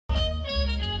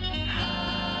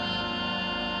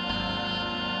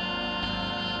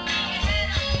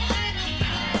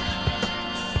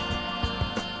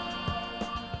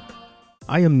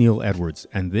I am Neil Edwards,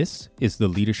 and this is the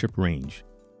Leadership Range,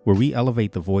 where we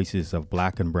elevate the voices of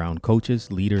Black and Brown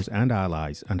coaches, leaders, and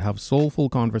allies and have soulful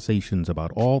conversations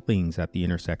about all things at the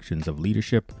intersections of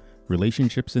leadership,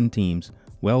 relationships and teams,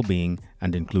 well-being,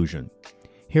 and inclusion.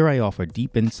 Here I offer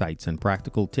deep insights and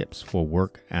practical tips for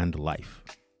work and life.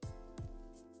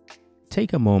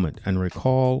 Take a moment and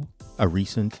recall a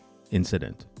recent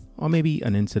incident, or maybe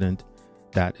an incident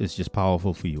that is just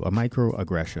powerful for you, a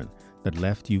microaggression that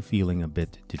left you feeling a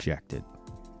bit dejected.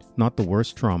 Not the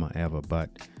worst trauma ever,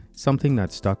 but something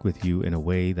that stuck with you in a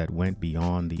way that went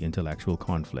beyond the intellectual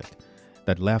conflict,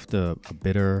 that left a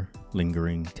bitter,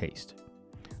 lingering taste.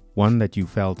 One that you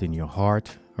felt in your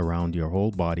heart, around your whole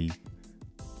body,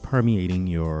 permeating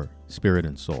your spirit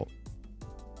and soul.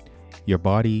 Your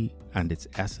body and its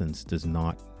essence does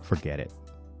not forget it.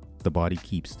 The body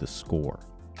keeps the score.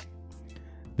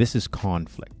 This is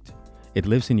conflict. It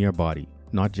lives in your body,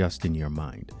 not just in your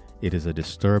mind. It is a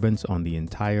disturbance on the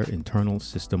entire internal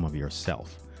system of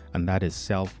yourself, and that is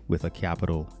self with a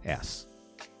capital S.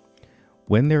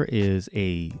 When there is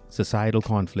a societal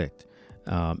conflict,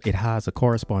 it has a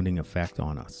corresponding effect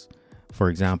on us. For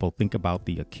example, think about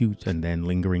the acute and then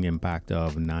lingering impact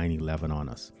of 9/11 on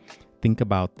us. Think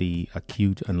about the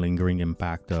acute and lingering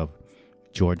impact of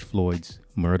George Floyd's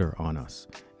murder on us.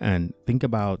 And think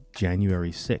about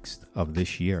January 6th of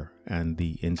this year and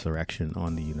the insurrection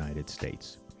on the United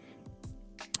States.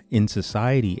 In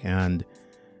society and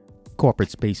corporate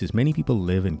spaces, many people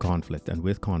live in conflict and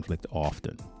with conflict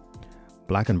often.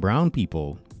 Black and brown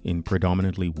people in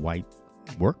predominantly white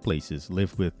workplaces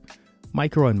live with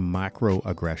micro and macro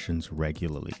aggressions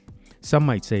regularly. Some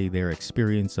might say their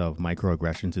experience of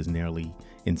microaggressions is nearly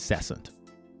incessant.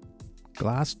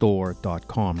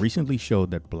 Glassdoor.com recently showed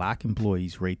that Black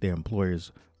employees rate their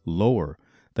employers lower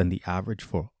than the average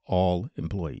for all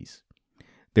employees.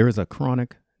 There is a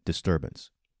chronic disturbance.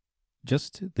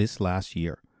 Just this last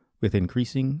year, with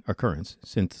increasing occurrence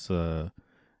since the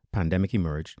pandemic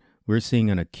emerged, we're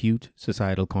seeing an acute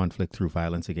societal conflict through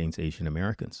violence against Asian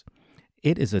Americans.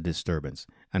 It is a disturbance,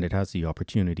 and it has the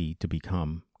opportunity to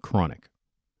become chronic.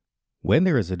 When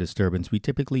there is a disturbance, we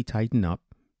typically tighten up,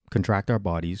 contract our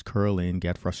bodies, curl in,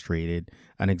 get frustrated,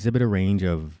 and exhibit a range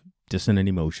of dissonant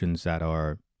emotions that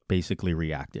are basically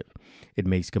reactive. It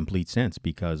makes complete sense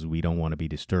because we don't want to be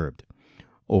disturbed.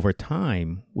 Over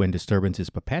time, when disturbance is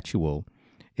perpetual,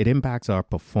 it impacts our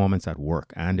performance at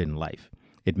work and in life.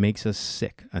 It makes us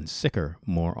sick and sicker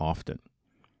more often.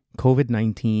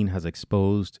 COVID-19 has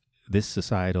exposed this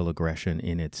societal aggression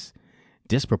in its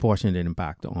disproportionate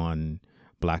impact on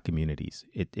Black communities.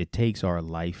 It takes our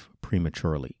life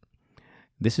prematurely.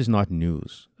 This is not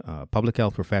news. Public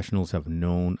health professionals have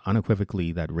known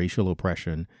unequivocally that racial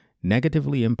oppression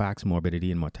negatively impacts morbidity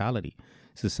and mortality.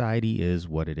 Society is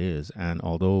what it is, and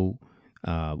although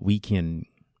we can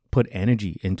put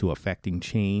energy into affecting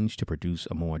change to produce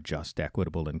a more just,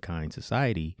 equitable, and kind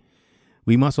society,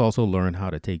 we must also learn how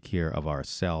to take care of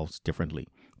ourselves differently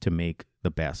to make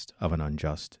the best of an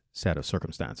unjust set of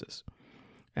circumstances.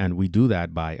 And we do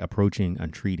that by approaching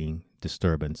and treating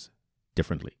disturbance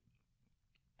differently.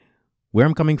 Where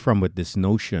I'm coming from with this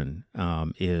notion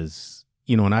is,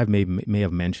 and I may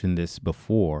have mentioned this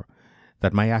before,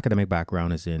 that my academic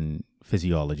background is in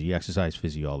physiology, exercise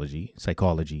physiology,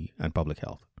 psychology, and public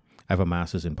health. I have a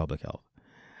master's in public health.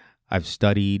 I've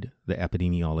studied the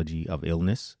epidemiology of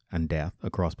illness and death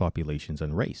across populations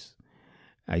and race.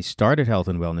 I started health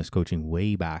and wellness coaching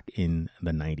way back in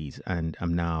the 90s, and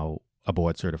I'm now a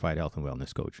board-certified health and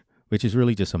wellness coach, which is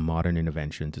really just a modern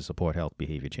intervention to support health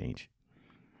behavior change.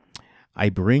 I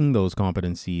bring those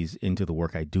competencies into the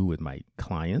work I do with my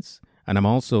clients, and I'm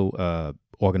also a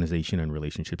organization and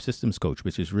relationship systems coach,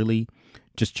 which is really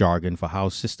just jargon for how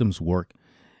systems work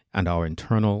and our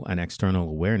internal and external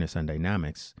awareness and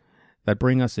dynamics that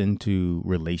bring us into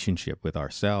relationship with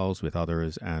ourselves, with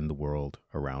others, and the world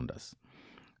around us.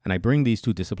 And I bring these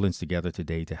two disciplines together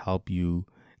today to help you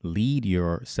lead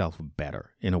yourself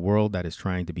better in a world that is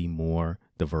trying to be more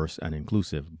diverse and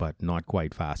inclusive, but not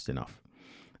quite fast enough.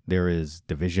 There is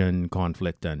division,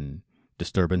 conflict, and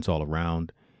disturbance all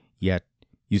around, yet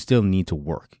you still need to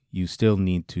work. You still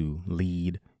need to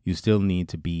lead. You still need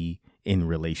to be in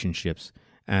relationships,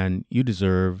 and you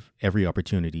deserve every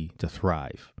opportunity to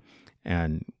thrive.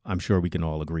 And I'm sure we can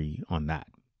all agree on that.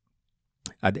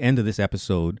 At the end of this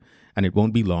episode, and it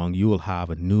won't be long, you will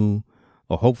have a new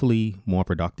or hopefully more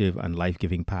productive and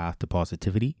life-giving path to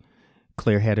positivity,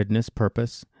 clear-headedness,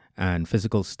 purpose, and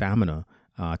physical stamina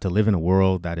to live in a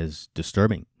world that is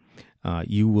disturbing.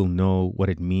 You will know what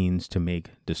it means to make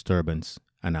disturbance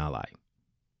an ally.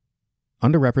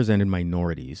 Underrepresented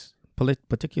minorities,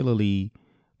 particularly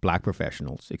Black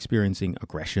professionals experiencing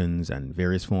aggressions and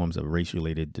various forms of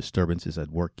race-related disturbances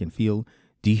at work can feel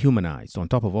dehumanized on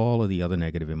top of all of the other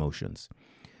negative emotions.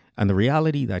 And the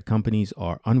reality that companies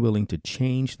are unwilling to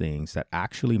change things that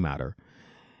actually matter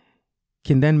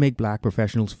can then make Black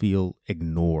professionals feel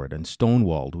ignored and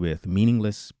stonewalled with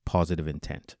meaningless positive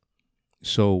intent.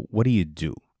 So what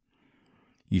do?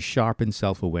 You sharpen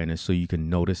self-awareness so you can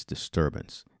notice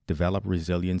disturbance, develop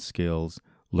resilient skills,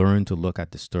 learn to look at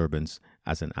disturbance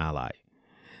as an ally.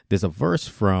 There's a verse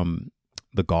from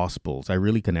the Gospels I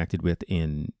really connected with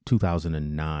in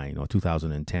 2009 or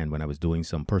 2010 when I was doing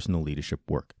some personal leadership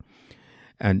work.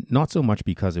 And not so much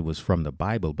because it was from the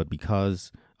Bible, but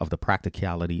because of the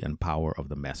practicality and power of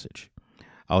the message.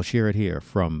 I'll share it here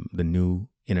from the New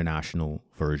International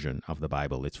Version of the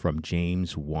Bible. It's from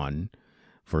James 1,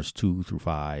 verse 2 through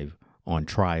 5, on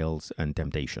trials and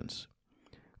temptations.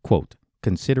 Quote,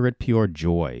 "Consider it pure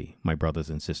joy, my brothers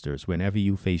and sisters, whenever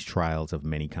you face trials of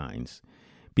many kinds,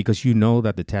 because you know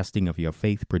that the testing of your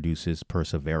faith produces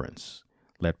perseverance.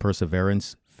 Let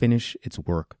perseverance finish its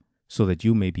work so that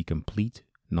you may be complete,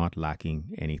 not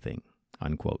lacking anything."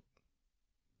 Unquote.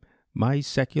 My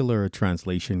secular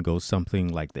translation goes something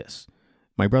like this.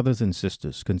 My brothers and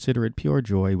sisters, consider it pure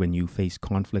joy when you face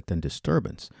conflict and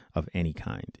disturbance of any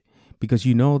kind, because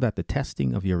you know that the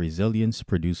testing of your resilience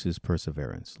produces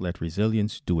perseverance. Let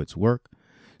resilience do its work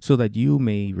so that you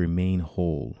may remain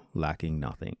whole, lacking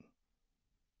nothing.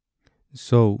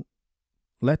 So,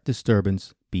 let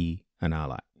disturbance be an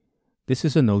ally. This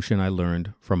is a notion I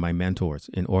learned from my mentors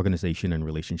in organization and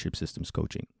relationship systems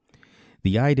coaching.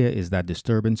 The idea is that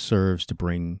disturbance serves to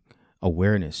bring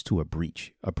awareness to a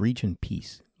breach in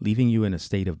peace, leaving you in a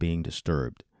state of being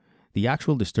disturbed. The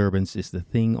actual disturbance is the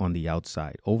thing on the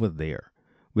outside, over there,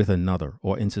 with another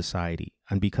or in society,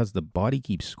 and because the body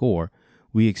keeps score,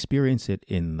 we experience it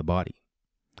in the body.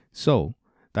 So,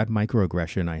 that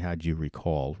microaggression I had you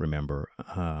remember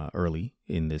early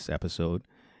in this episode,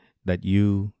 that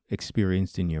you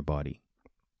experienced in your body.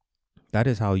 That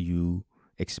is how you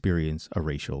experience a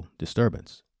racial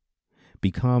disturbance.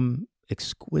 Become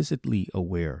exquisitely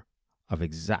aware of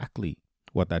exactly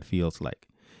what that feels like,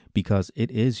 because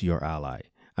it is your ally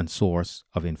and source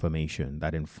of information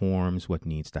that informs what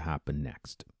needs to happen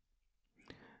next.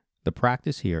 The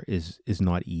practice here is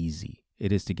not easy.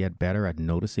 It is to get better at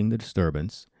noticing the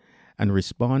disturbance and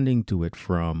responding to it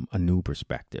from a new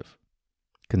perspective.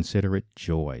 Consider it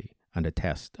joy and a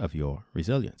test of your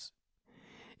resilience.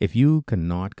 If you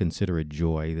cannot consider it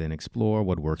joy, then explore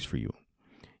what works for you.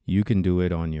 You can do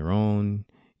it on your own.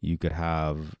 You could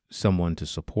have someone to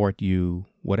support you.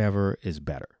 Whatever is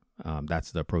better.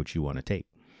 That's the approach you want to take.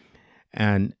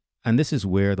 And this is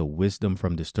where the wisdom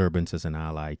from disturbance as an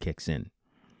ally kicks in.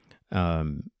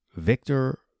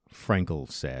 Viktor Frankl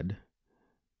said,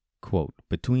 quote,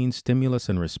 "Between stimulus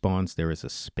and response, there is a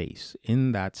space.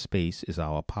 In that space is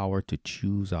our power to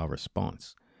choose our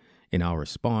response. In our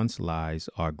response lies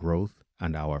our growth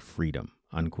and our freedom,"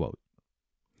 unquote.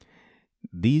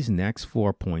 These next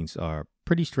 4 points are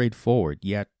pretty straightforward,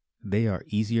 yet they are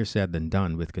easier said than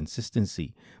done with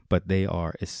consistency, but they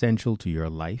are essential to your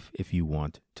life if you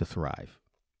want to thrive.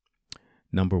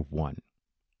 Number 1,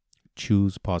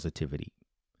 choose positivity.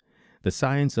 The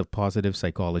science of positive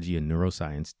psychology and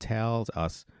neuroscience tells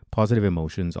us positive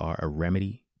emotions are a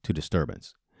remedy to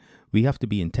disturbance. We have to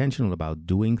be intentional about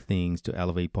doing things to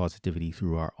elevate positivity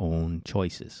through our own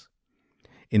choices.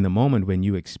 In the moment when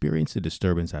you experience a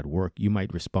disturbance at work, you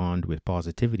might respond with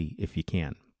positivity if you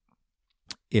can.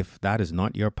 If that is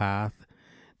not your path,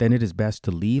 then it is best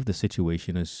to leave the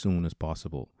situation as soon as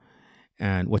possible.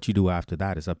 And what you do after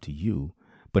that is up to you,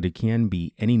 but it can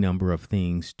be any number of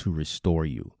things to restore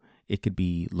you. It could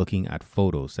be looking at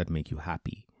photos that make you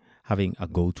happy, having a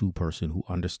go-to person who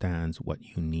understands what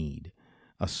you need,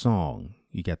 a song,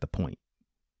 you get the point.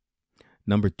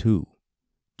 Number 2,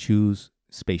 choose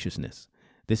spaciousness.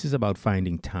 This is about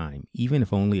finding time, even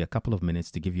if only a couple of minutes,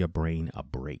 to give your brain a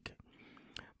break.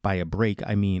 By a break,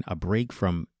 I mean a break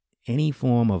from any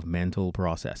form of mental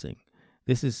processing.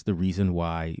 This is the reason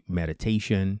why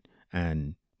meditation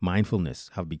and mindfulness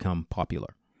have become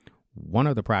popular. One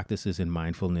of the practices in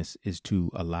mindfulness is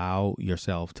to allow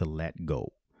yourself to let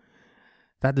go.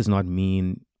 That does not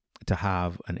mean to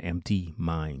have an empty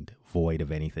mind, void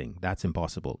of anything. That's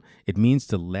impossible. It means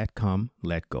to let come,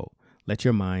 let go. Let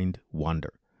your mind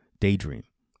wander, daydream.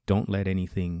 Don't let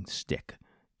anything stick.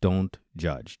 Don't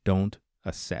judge. Don't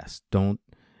assess. Don't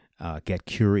get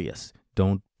curious.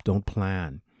 Don't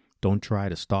plan. Don't try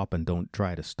to stop and don't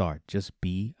try to start. Just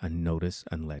be and notice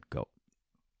and let go.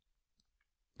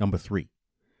 Number 3,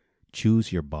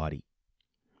 choose your body.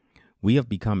 We have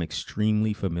become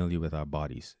extremely familiar with our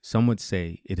bodies. Some would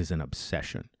say it is an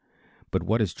obsession. But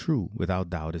what is true, without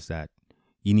doubt, is that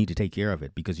you need to take care of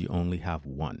it because you only have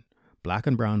one. Black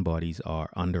and brown bodies are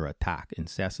under attack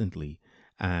incessantly,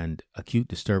 and acute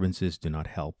disturbances do not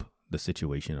help the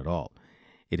situation at all.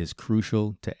 It is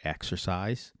crucial to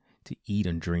exercise, to eat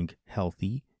and drink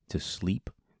healthy, to sleep,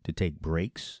 to take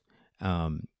breaks.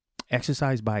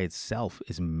 Exercise by itself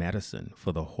is medicine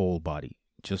for the whole body.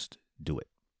 Just do it.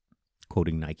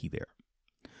 Quoting Nike there.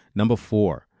 Number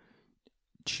 4,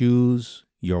 choose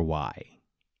your why.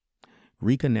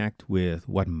 Reconnect with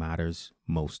what matters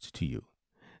most to you.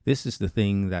 This is the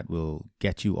thing that will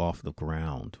get you off the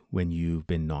ground when you've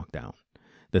been knocked down.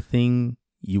 The thing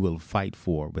you will fight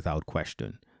for without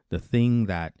question. The thing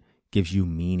that gives you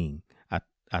meaning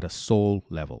at a soul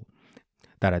level.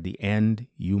 That at the end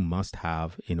you must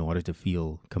have in order to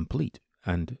feel complete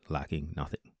and lacking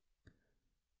nothing.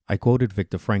 I quoted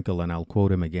Viktor Frankl, and I'll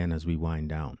quote him again as we wind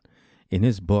down. In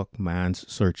his book,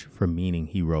 Man's Search for Meaning,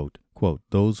 he wrote, quote,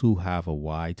 "Those who have a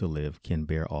why to live can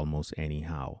bear almost any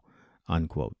how,"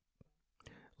 unquote.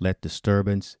 Let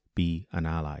disturbance be an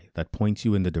ally that points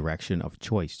you in the direction of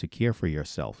choice to care for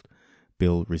yourself,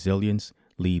 build resilience,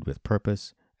 lead with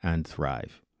purpose, and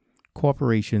thrive.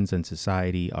 Corporations and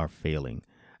society are failing,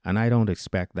 and I don't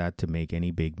expect that to make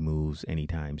any big moves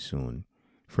anytime soon.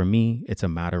 For me, it's a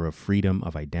matter of freedom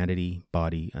of identity,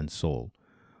 body, and soul.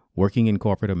 Working in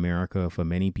corporate America for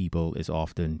many people is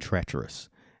often treacherous,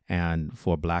 and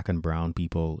for black and brown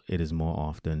people, it is more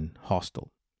often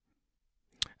hostile.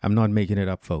 I'm not making it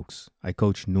up, folks. I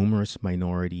coach numerous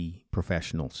minority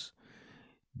professionals.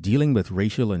 Dealing with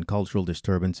racial and cultural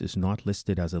disturbance is not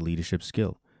listed as a leadership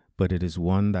skill, but it is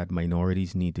one that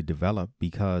minorities need to develop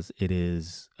because it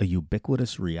is a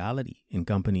ubiquitous reality in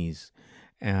companies,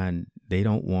 and they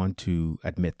don't want to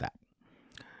admit that.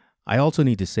 I also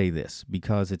need to say this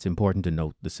because it's important to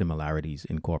note the similarities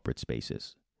in corporate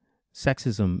spaces.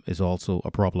 Sexism is also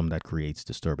a problem that creates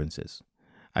disturbances.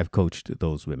 I've coached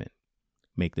those women.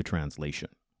 Make the translation.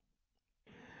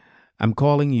 I'm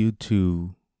calling you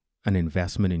to an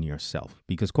investment in yourself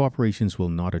because corporations will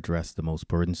not address the most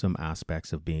burdensome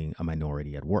aspects of being a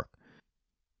minority at work.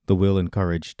 The will and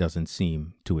courage doesn't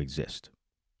seem to exist.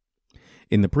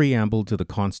 In the preamble to the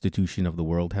Constitution of the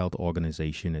World Health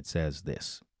Organization, it says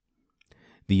this: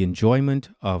 "The enjoyment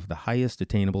of the highest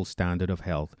attainable standard of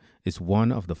health is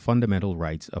one of the fundamental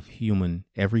rights of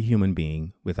every human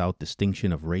being without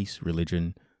distinction of race,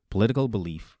 religion, political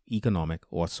belief, economic,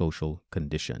 or social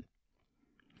condition.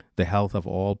 The health of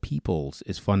all peoples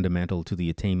is fundamental to the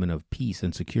attainment of peace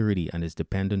and security and is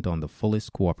dependent on the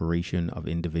fullest cooperation of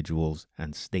individuals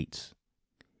and states.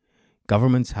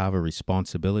 Governments have a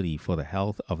responsibility for the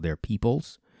health of their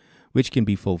peoples, which can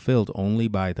be fulfilled only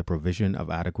by the provision of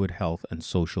adequate health and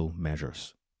social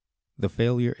measures. The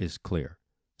failure is clear,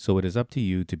 so it is up to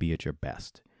you to be at your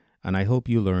best, and I hope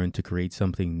you learn to create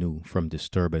something new from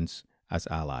disturbance as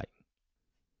ally.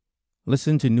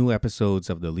 Listen to new episodes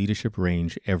of the Leadership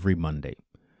Range every Monday.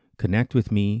 Connect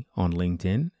with me on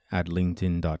LinkedIn at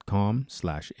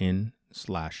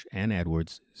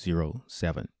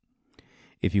linkedin.com/in/nedwards07.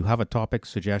 If you have a topic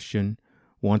suggestion,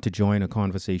 want to join a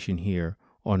conversation here,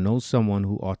 or know someone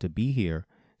who ought to be here,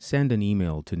 send an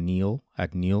email to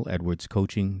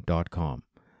neil@neiledwardscoaching.com.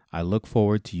 I look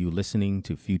forward to you listening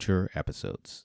to future episodes.